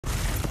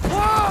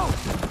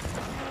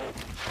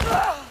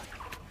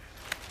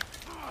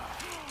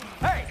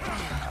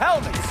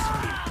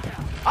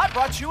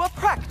brought you a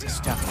practice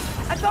dummy.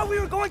 I thought we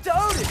were going to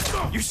Otis!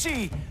 You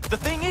see, the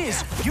thing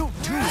is, you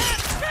do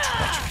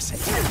treacherous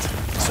intent.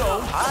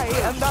 So I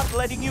am not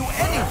letting you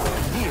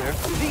anywhere near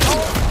the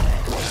altar.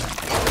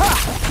 Ha!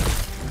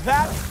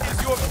 That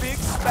is your big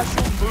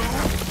special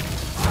move?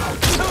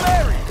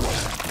 Hilarious!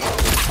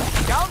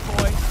 Down,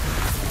 boy.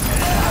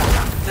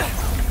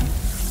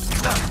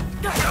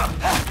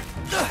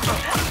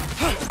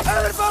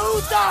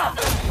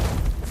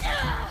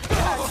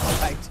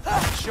 Right.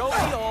 Show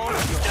me all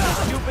your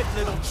stupid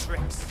little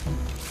tricks.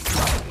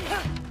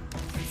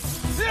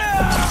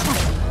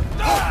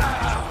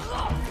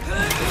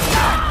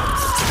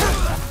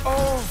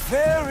 Oh,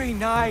 very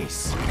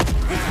nice.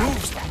 It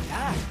moves like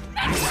that.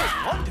 It's a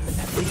wonder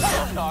that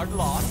Leonard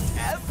lost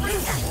every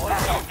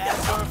voice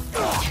ever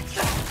fought.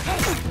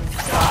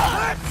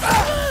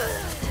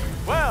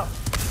 Well,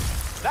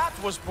 that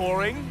was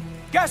boring.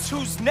 Guess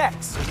who's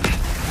next?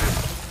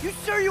 You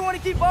sure you want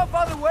to keep our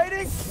father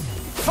waiting?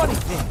 Funny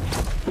thing,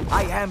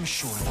 I am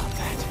sure about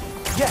that.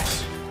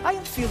 Yes, I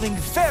am feeling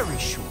very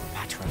sure,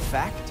 matter of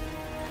fact.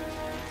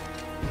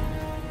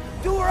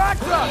 Do her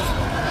actress!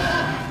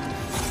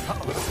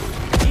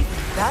 Even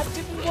that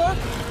didn't work?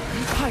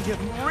 I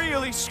am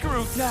really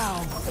screwed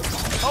now.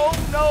 Oh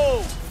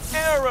no!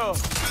 Error!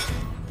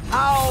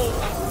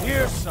 Ow!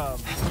 Here's some.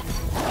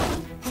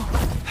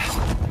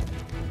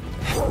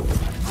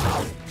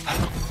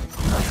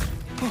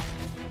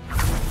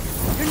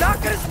 You're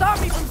not gonna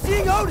stop me from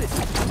seeing Otis!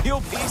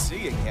 You'll be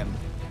seeing him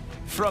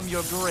from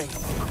your grave.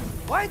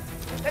 What?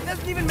 That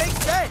doesn't even make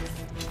sense!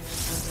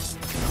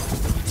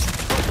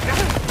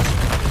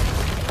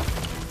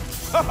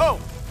 Ho-ho!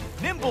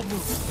 Nimble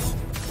move.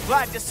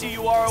 Glad to see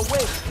you are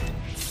awake.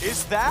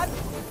 Is that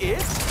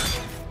it?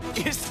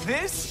 Is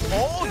this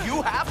all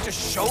you have to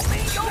show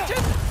me,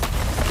 Jotun?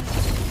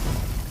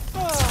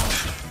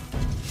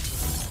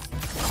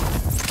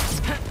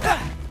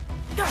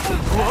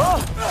 Whoa!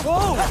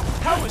 Whoa!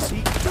 How is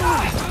he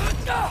doing?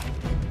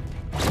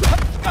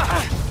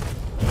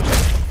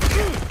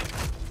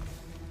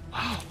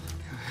 Wow.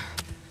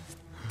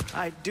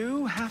 I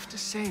do have to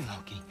say,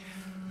 Loki,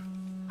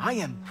 I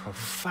am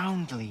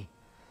profoundly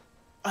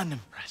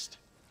unimpressed.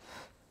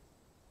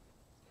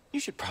 You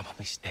should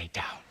probably stay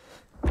down.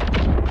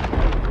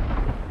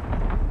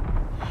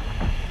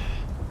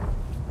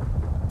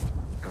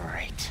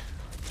 Great.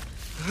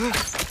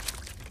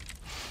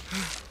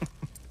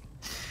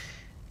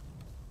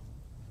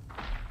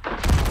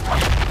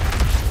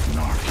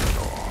 Knock it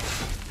off.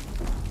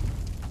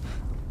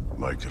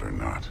 Like it or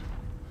not,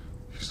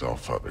 he's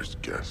Allfather's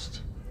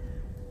guest.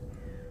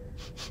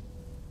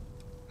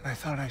 I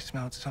thought I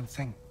smelled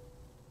something.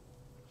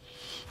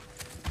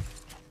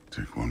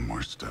 Take one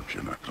more step,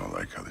 you're not gonna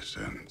like how this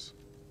ends.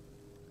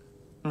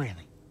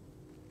 Really?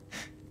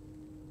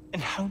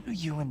 And how do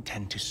you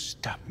intend to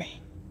stop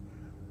me?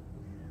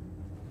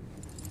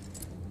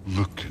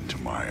 Look into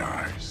my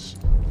eyes.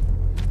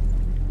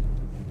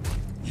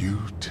 You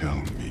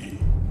tell me.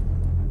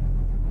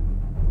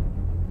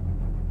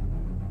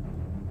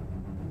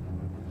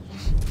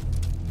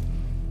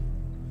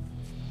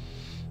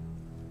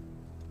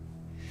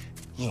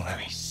 You are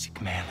a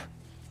sick man.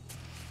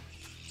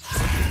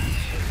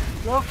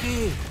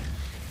 Loki,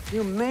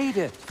 you made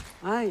it.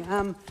 I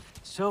am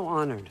so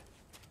honored.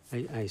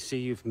 I see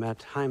you've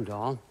met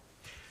Heimdall.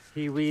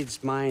 He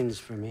reads minds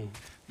for me.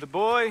 The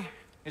boy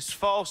is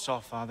false,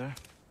 Allfather.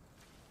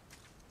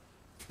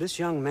 This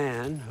young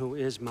man, who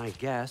is my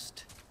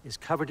guest, is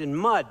covered in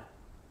mud.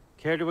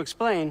 Care to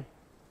explain?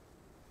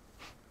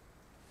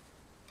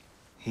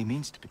 He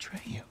means to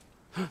betray you.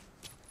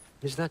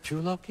 Is that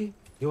true, Loki?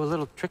 You a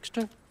little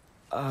trickster?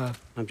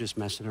 I'm just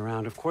messing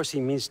around. Of course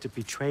he means to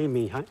betray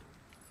me,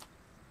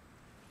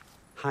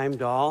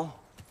 Heimdall?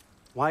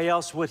 Why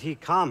else would he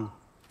come?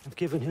 I've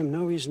given him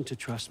no reason to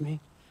trust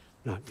me.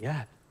 Not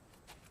yet.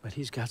 But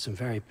he's got some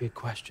very big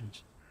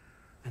questions.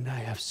 And I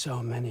have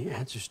so many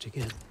answers to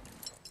give.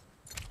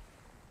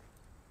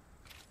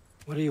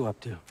 What are you up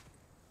to?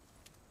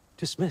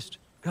 Dismissed.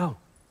 Go.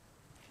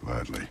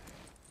 Gladly.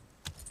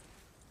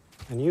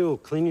 And you,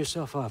 clean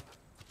yourself up.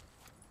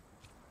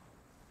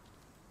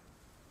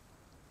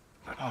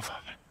 But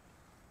Allfather.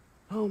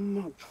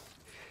 Oh,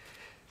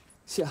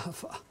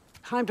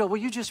 Heimdall, will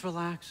you just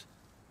relax?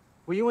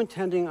 Were you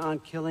intending on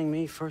killing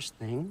me first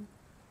thing?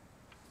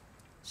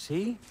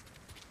 See?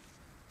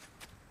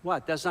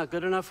 What, that's not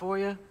good enough for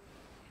you?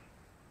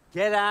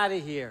 Get out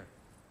of here.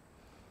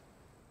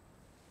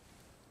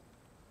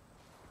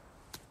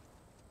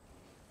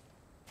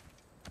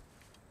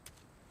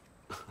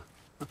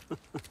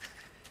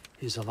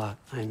 He's a lot,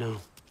 I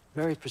know.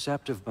 Very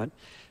perceptive, but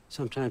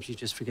sometimes he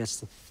just forgets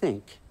to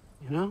think,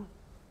 you know?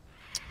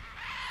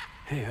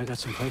 Hey, I got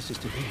some places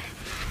to be.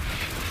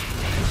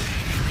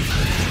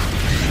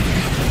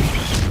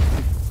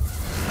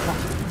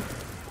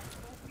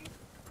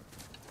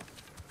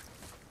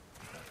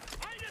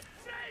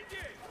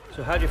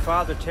 So how'd your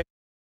father take...